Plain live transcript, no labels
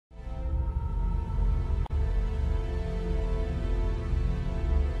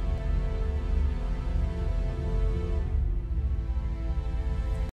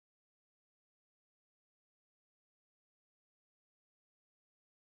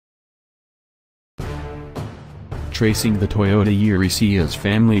tracing the Toyota Yaris's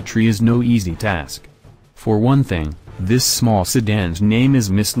family tree is no easy task. For one thing, this small sedan's name is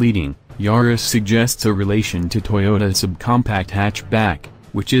misleading. Yaris suggests a relation to Toyota's subcompact hatchback,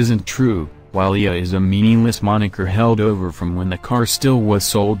 which isn't true, while Ya is a meaningless moniker held over from when the car still was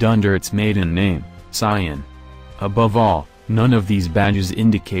sold under its maiden name, Scion. Above all, none of these badges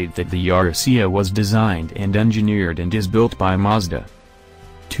indicate that the Yaris was designed and engineered and is built by Mazda.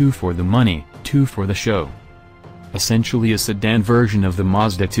 2 for the money, 2 for the show. Essentially a sedan version of the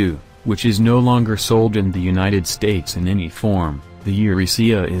Mazda 2, which is no longer sold in the United States in any form, the Yaris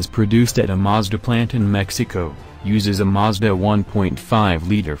is produced at a Mazda plant in Mexico, uses a Mazda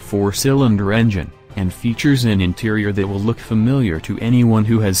 1.5-liter 4-cylinder engine, and features an interior that will look familiar to anyone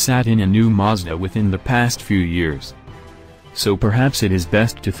who has sat in a new Mazda within the past few years. So perhaps it is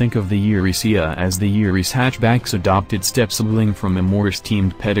best to think of the Yaris as the Yaris hatchback's adopted step-sibling from a more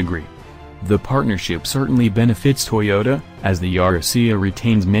esteemed pedigree. The partnership certainly benefits Toyota, as the Yaris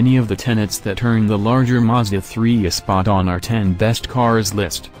retains many of the tenets that earn the larger Mazda 3 a spot on our 10 best cars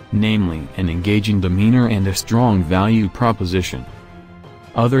list, namely an engaging demeanor and a strong value proposition.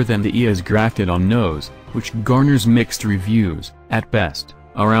 Other than the I's grafted-on nose, which garners mixed reviews, at best,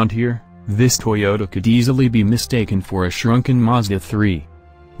 around here, this Toyota could easily be mistaken for a shrunken Mazda 3.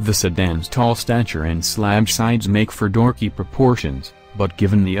 The sedan's tall stature and slab sides make for dorky proportions, but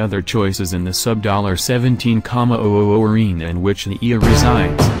given the other choices in the sub-$17,000 arena in which the IA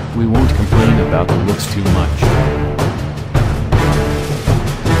resides, we won't complain about the looks too much.